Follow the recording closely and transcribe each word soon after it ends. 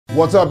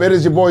What's up? It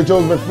is your boy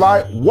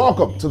JM.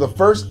 Welcome to the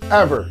first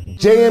ever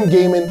JM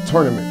Gamin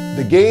tournament.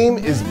 The game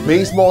is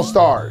Baseball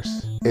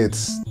Stars.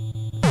 It's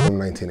from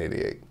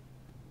 1988.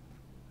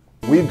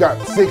 We've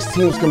got 6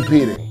 teams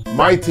competing.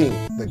 My team,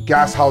 the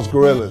Gas House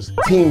Gorillas,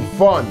 Team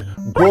Fun,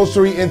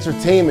 Grocery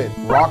Entertainment,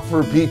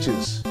 Rockford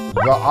Peaches,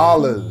 The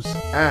Olives,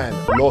 and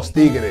Los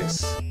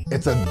Tigres.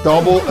 It's a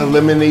double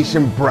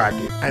elimination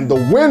bracket, and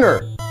the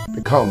winner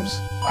becomes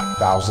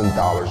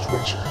 $1,000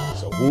 richer.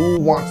 So who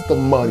wants the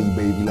money,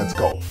 baby? Let's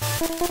go.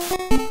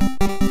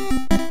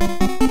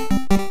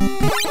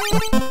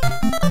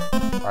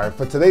 All right,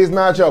 for today's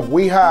matchup,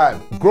 we have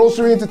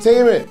Grocery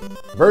Entertainment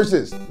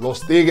versus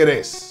Los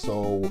Tigres.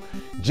 So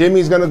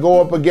Jimmy's gonna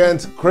go up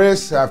against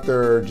Chris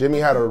after Jimmy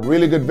had a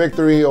really good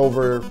victory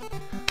over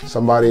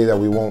somebody that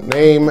we won't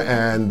name,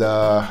 and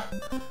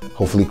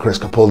hopefully Chris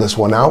can pull this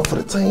one out for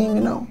the team,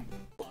 you know.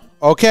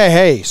 Okay,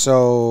 hey,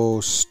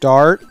 so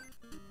start.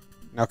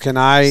 Now can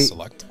I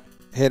select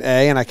hit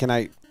A and I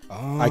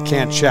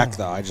can't check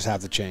though, I just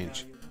have to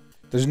change.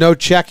 There's no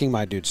checking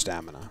my dude's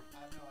stamina.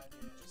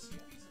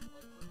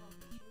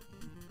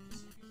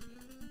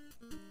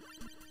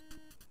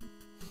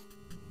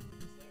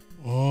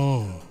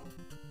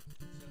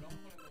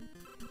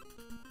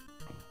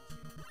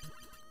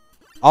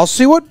 I'll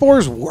see what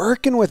Boar's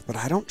working with, but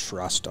I don't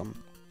trust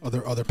him. Are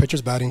there other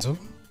pitchers batting too?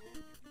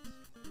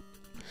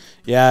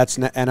 Yeah, it's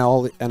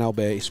NL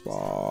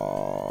baseball.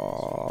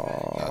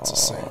 That's a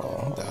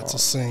single. That's a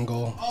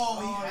single.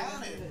 Oh, he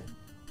had it.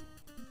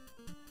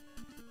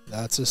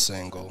 That's a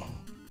single.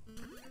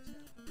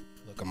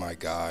 Look at my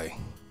guy.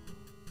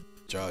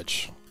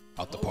 Judge.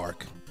 Out the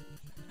park.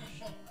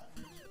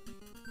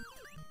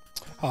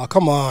 Oh,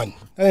 come on.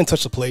 I didn't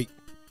touch the plate.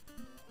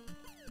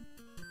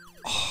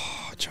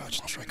 Oh,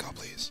 Judge, strike out,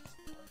 please.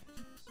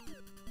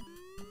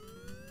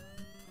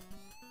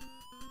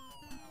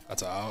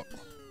 That's out.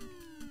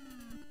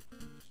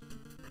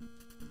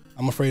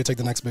 I'm afraid to take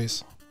the next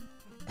base.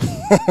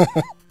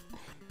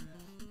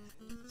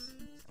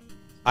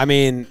 I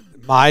mean,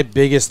 my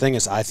biggest thing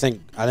is I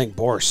think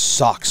Boar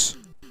sucks.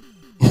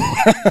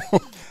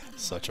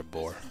 Such a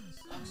bore.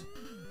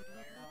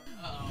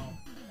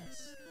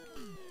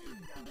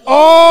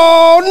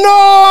 Oh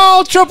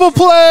no! Triple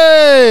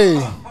play!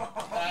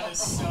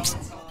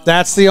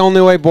 That's the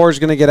only way Boar's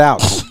gonna get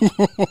out.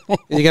 You're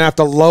gonna have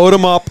to load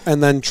him up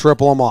and then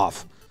triple him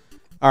off.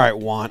 All right,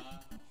 Want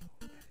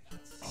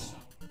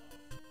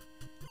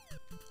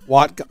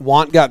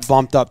got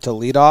bumped up to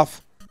leadoff.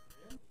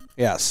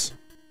 Yes.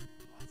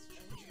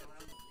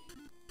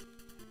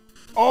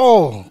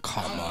 Oh,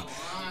 come on.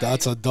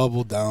 That's a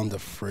double down the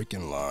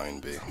freaking line,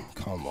 B.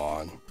 Come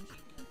on.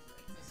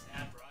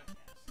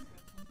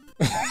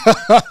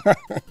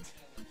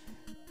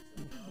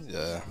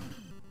 Yeah.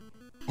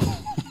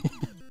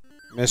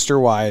 Mr.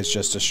 Y is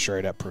just a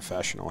straight up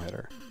professional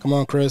hitter. Come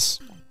on, Chris.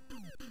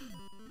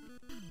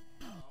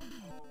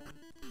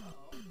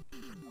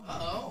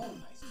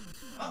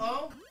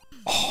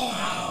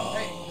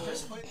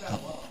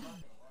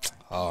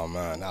 Oh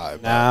man,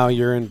 now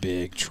you're in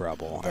big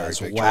trouble.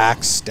 As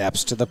Wax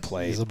steps to the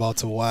plate. He's about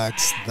to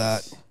wax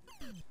that.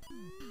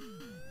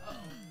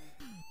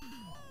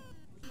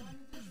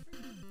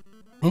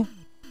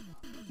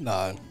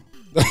 Nah.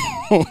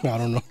 I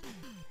don't know.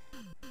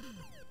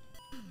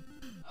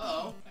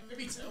 Uh-oh. That could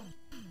be 2.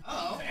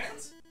 Uh-oh.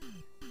 Fans?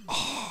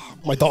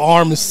 Oh, the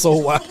arm is so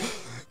whack.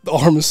 The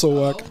arm is so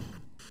whack.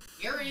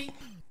 Gary.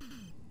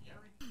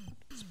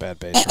 It's bad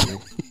base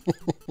running.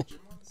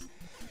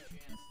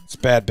 It's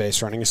bad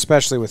base running,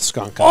 especially with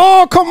Skunk.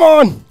 Oh, come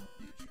on!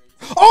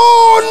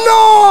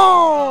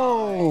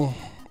 Oh, no!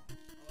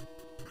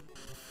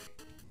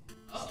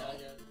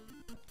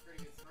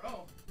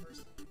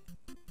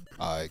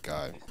 I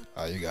got it.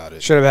 You got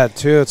it. Should have had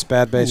 2. It's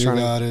bad base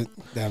running. You got it.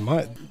 Damn,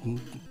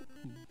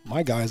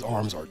 my guy's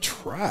arms are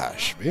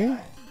trash,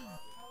 man.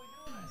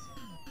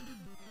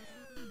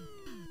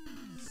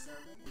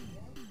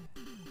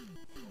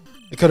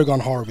 It could have gone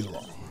horribly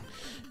wrong.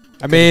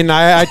 I mean,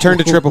 I turned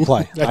to triple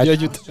play. Yeah,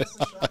 you did.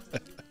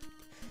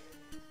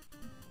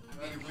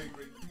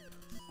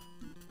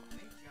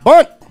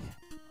 But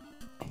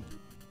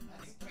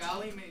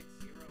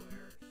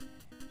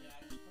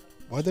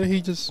why did he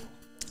just?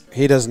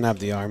 He doesn't have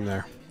the arm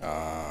there.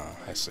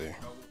 I see.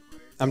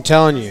 I'm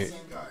telling you.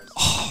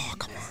 Oh,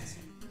 come on.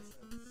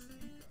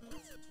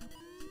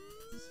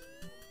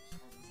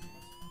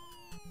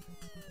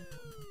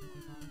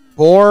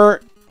 Boar.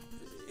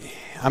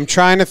 I'm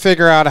trying to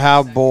figure out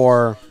how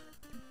Boar.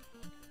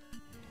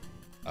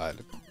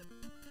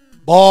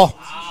 Ball.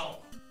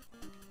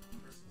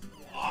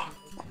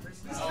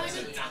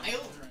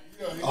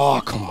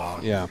 Oh, come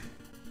on. Yeah.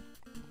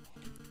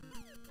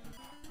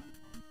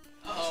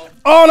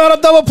 Oh, not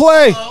a double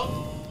play.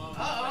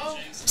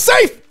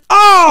 Safe.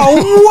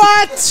 Oh,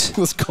 what?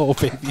 Let's go,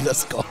 baby.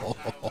 Let's go.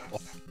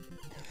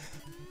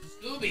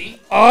 Scooby.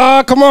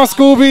 Ah, come on,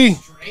 Scooby.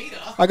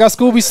 I got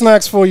Scooby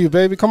snacks for you,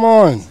 baby. Come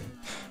on.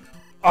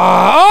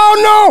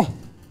 Oh,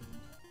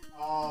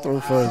 no. Throw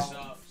first.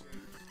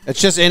 It's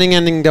just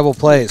inning-ending double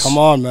plays. Come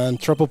on, man.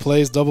 Triple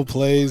plays, double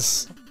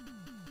plays.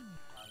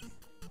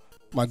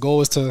 My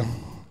goal is to.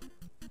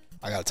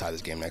 I gotta tie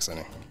this game next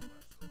inning.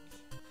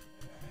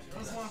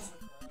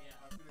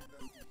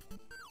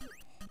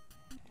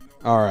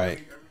 All right.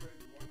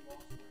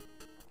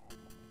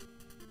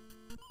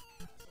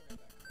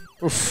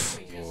 Oof.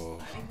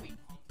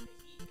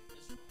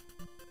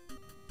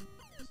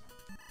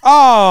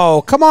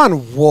 Oh, come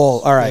on,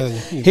 Wool. All right.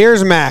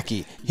 Here's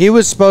Mackey. He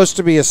was supposed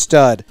to be a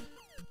stud.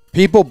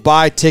 People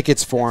buy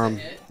tickets for him.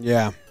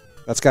 Yeah.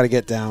 That's got to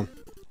get down.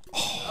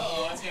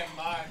 Oh, that's getting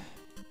by.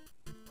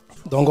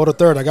 Don't go to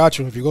third. I got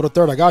you. If you go to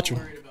third, I got you.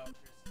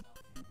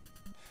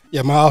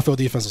 Yeah, my outfield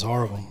defense is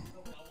horrible.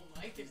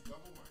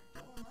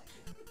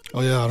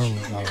 Oh, yeah, I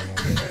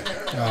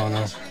don't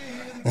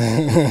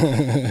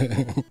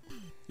know.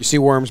 You see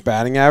Worm's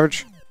batting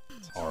average?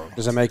 Horrible.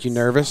 Does that make you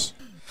nervous?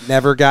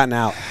 Never gotten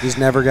out. He's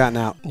never gotten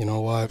out. You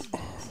know what?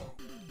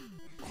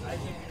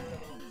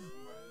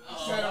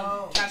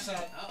 Catch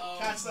that.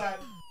 Catch that.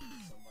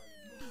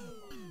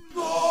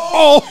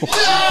 Oh!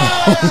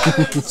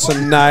 It's a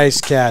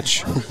nice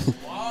catch.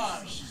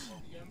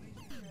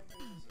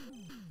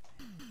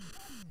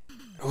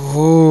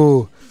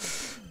 Ooh.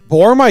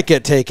 Bohr might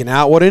get taken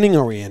out. What inning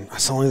are we in?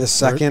 It's only the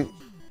second.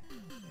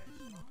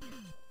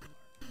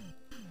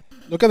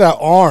 Look at that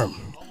arm.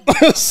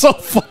 It's so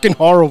fucking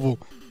horrible.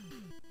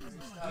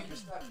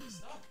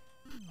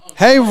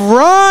 Hey,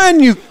 run!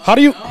 You. How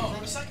do you?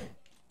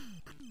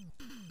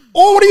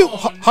 Oh, what do you?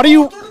 How do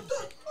you?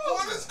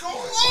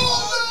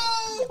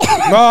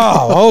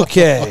 Oh,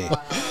 okay.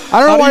 I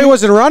don't know why he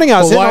wasn't running.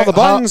 I was hitting all the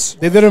buttons.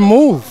 They didn't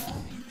move.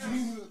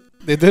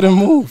 They didn't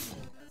move.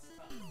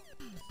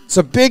 It's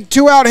a big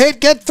 2-out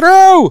hit. Get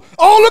through.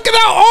 Oh, look at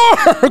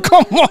that arm!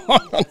 Come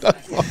on,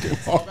 that fucking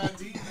arm.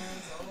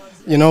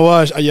 You know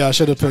what? Yeah, I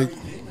should have picked.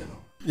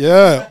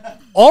 Yeah,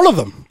 all of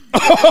them.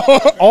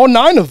 All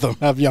 9 of them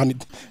have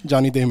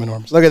Johnny Damon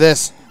arms. Look at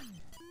this.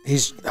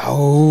 He's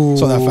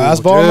So that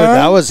fastball, dude, man?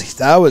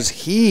 that was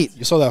heat.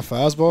 You saw that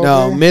fastball?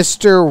 No, game?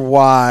 Mr.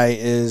 Y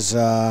is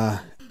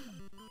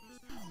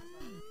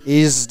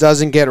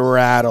doesn't get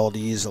rattled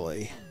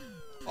easily.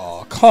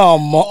 Oh,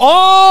 come on.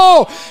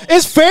 Oh,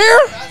 it's fair?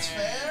 That's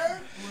fair.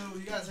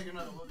 You gotta take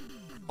another look.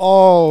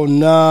 Oh,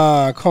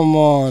 nah. Come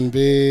on,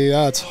 B.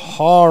 That's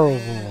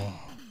horrible.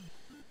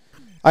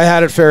 I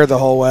had it fair the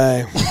whole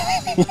way.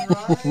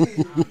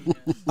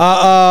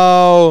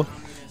 Uh-oh.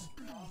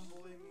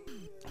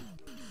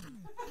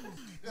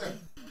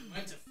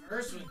 Went to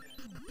first with it.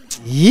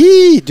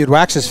 Yee, dude,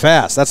 Wax is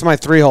fast. That's my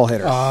 3-hole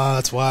hitter.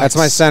 That's wax. That's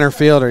my center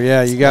fielder.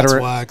 Yeah, you got That's to.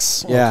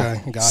 wax. Yeah,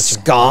 Okay, gotcha.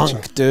 Skunk,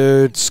 Gotcha.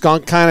 dude.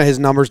 Skunk kind of his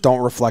numbers don't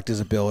reflect his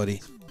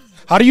ability.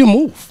 How do you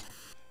move?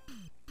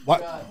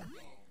 What?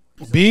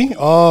 B?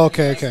 Oh,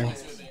 okay, okay.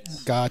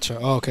 Gotcha.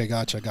 Okay,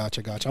 gotcha.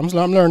 I'm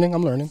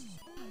learning.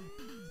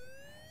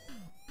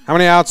 How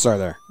many outs are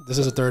there? This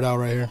is a third out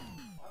right here.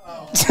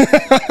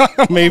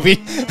 Maybe.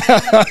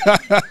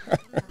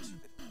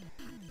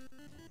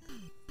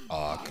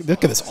 Oh,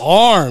 look at this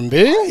arm,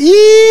 B.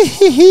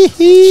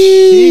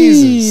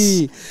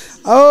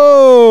 Jesus.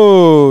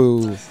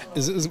 Oh.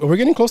 Are we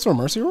getting close to a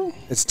mercy rule?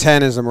 It's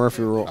 10 is a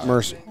Murphy rule.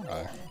 Mercy.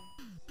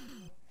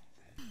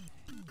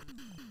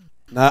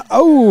 Nah.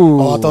 Oh,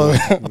 I Oh.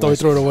 thought we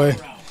threw it away.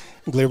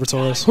 Glaber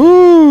Torres.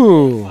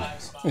 Ooh.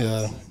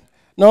 Yeah.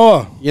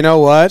 Noah. You know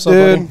what, What's up,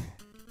 dude? buddy?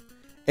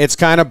 It's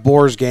kind of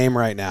Bohr's game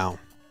right now.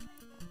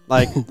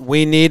 Like,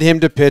 we need him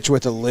to pitch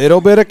with a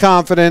little bit of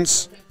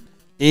confidence,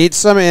 eat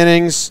some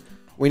innings.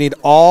 We need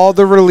all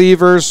the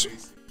relievers.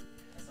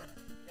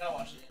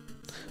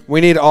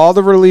 We need all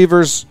the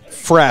relievers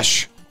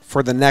fresh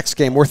for the next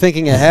game. We're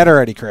thinking ahead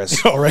already,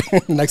 Chris. All right.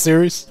 Next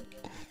series.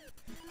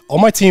 All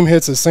my team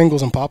hits is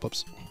singles and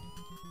pop-ups.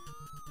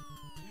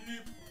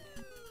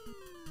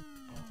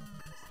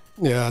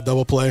 Yeah,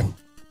 double play.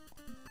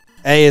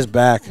 A is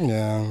back.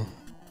 Yeah.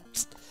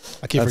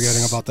 I keep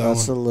forgetting about that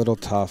That's one. a little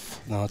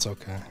tough. No, it's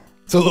okay.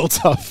 It's a little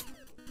tough.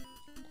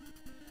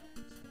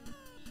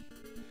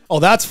 Oh,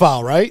 that's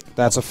foul, right?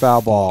 That's a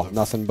foul ball.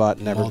 Nothing but.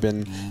 Never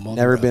been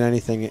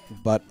anything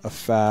but a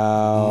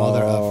foul.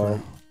 Mother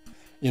effer.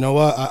 You know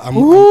what?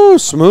 Ooh,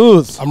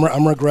 smooth.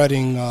 I'm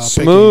regretting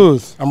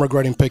Smooth. I'm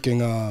regretting picking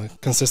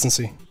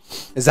consistency.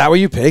 Is that what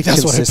you picked?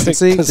 That's what I picked,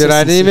 Consistency? Dude, I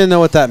consistency. didn't even know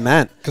what that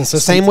meant.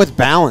 Consistency. Same with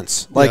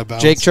balance. Like,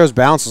 balance. Jake chose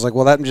balance. I was like,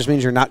 well, that just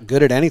means you're not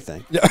good at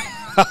anything. Yeah.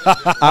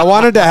 I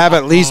wanted to have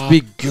at least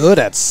be good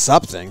at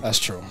something. That's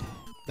true.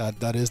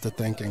 That is the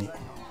thinking.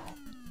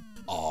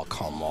 Oh,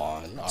 come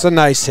on. It's a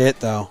nice hit,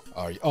 though.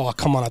 Oh,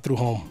 come on. I threw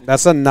home.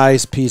 That's a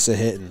nice piece of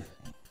hitting.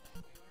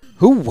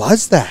 Who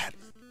was that?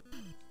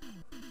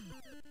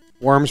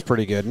 Worm's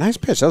pretty good. Nice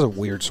pitch. That was a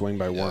weird swing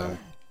by Worm.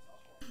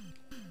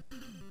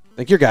 I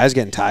think your guy's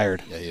getting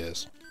tired. Yeah, he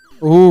is.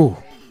 Ooh.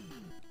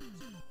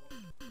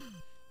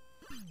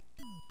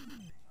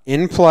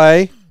 In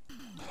play.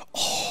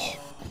 Oh.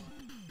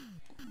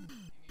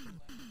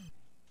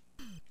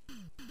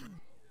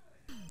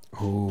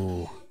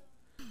 Ooh.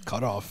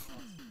 Cut off.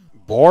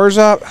 Bohr's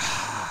up.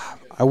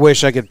 I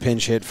wish I could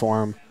pinch hit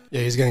for him.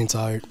 Yeah, he's getting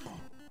tired.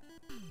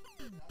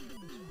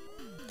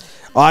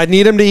 I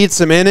need him to eat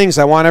some innings.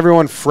 I want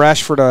everyone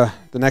fresh for the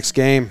next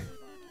game.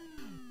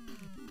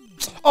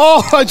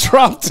 Oh, I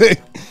dropped it.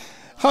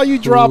 How you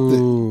dropped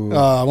it?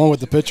 I went with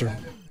the pitcher.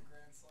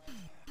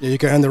 Yeah, you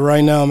can end it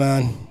right now,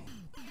 man.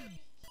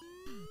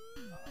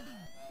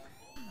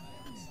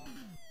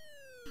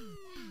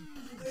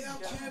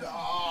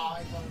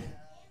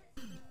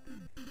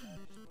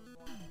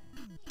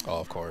 Oh,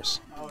 of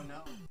course.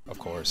 Of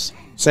course.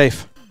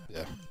 Safe.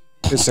 Yeah.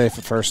 It's safe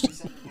at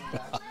first.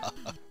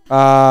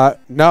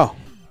 No.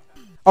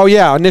 Oh,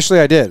 yeah, initially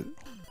I did.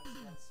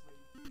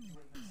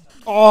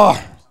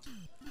 Oh.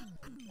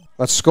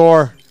 Let's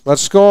score.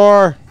 Let's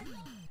score.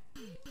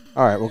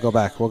 All right, we'll go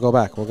back. We'll go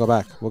back. We'll go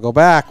back. We'll go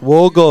back.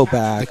 We'll go The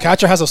back.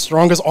 catcher has the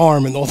strongest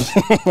arm in all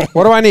the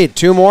What do I need?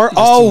 2 more?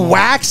 Oh, 2 more.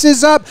 Wax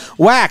is up.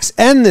 Wax,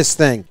 end this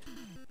thing.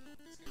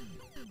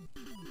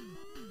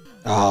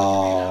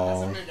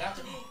 Oh.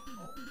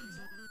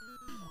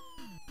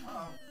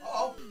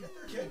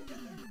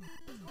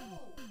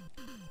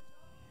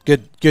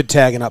 Good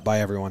tagging up by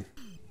everyone.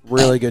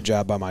 Really good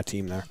job by my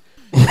team there.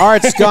 All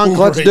right, Skunk,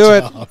 let's Great do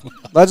job. it.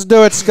 Let's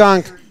do it,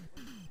 Skunk.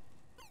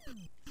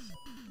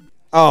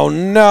 Oh,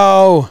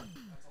 no.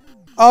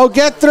 Oh,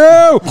 get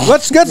through.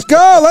 Let's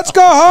go. Let's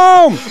go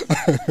home.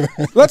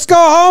 Let's go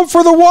home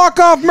for the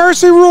walk-off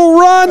mercy rule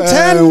run.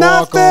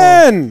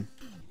 10-0.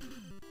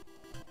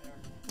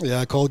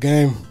 Yeah, cold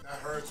game.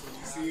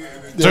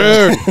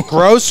 Dude,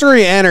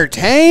 grocery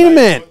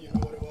entertainment.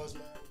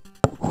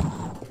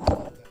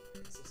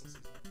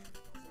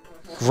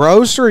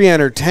 Grocery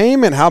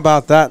entertainment. How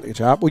about that? Good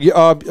job.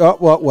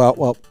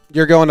 Well,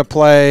 you're going to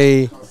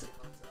play.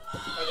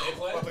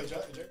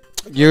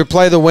 You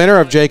play the winner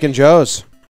of Jake and Joe's.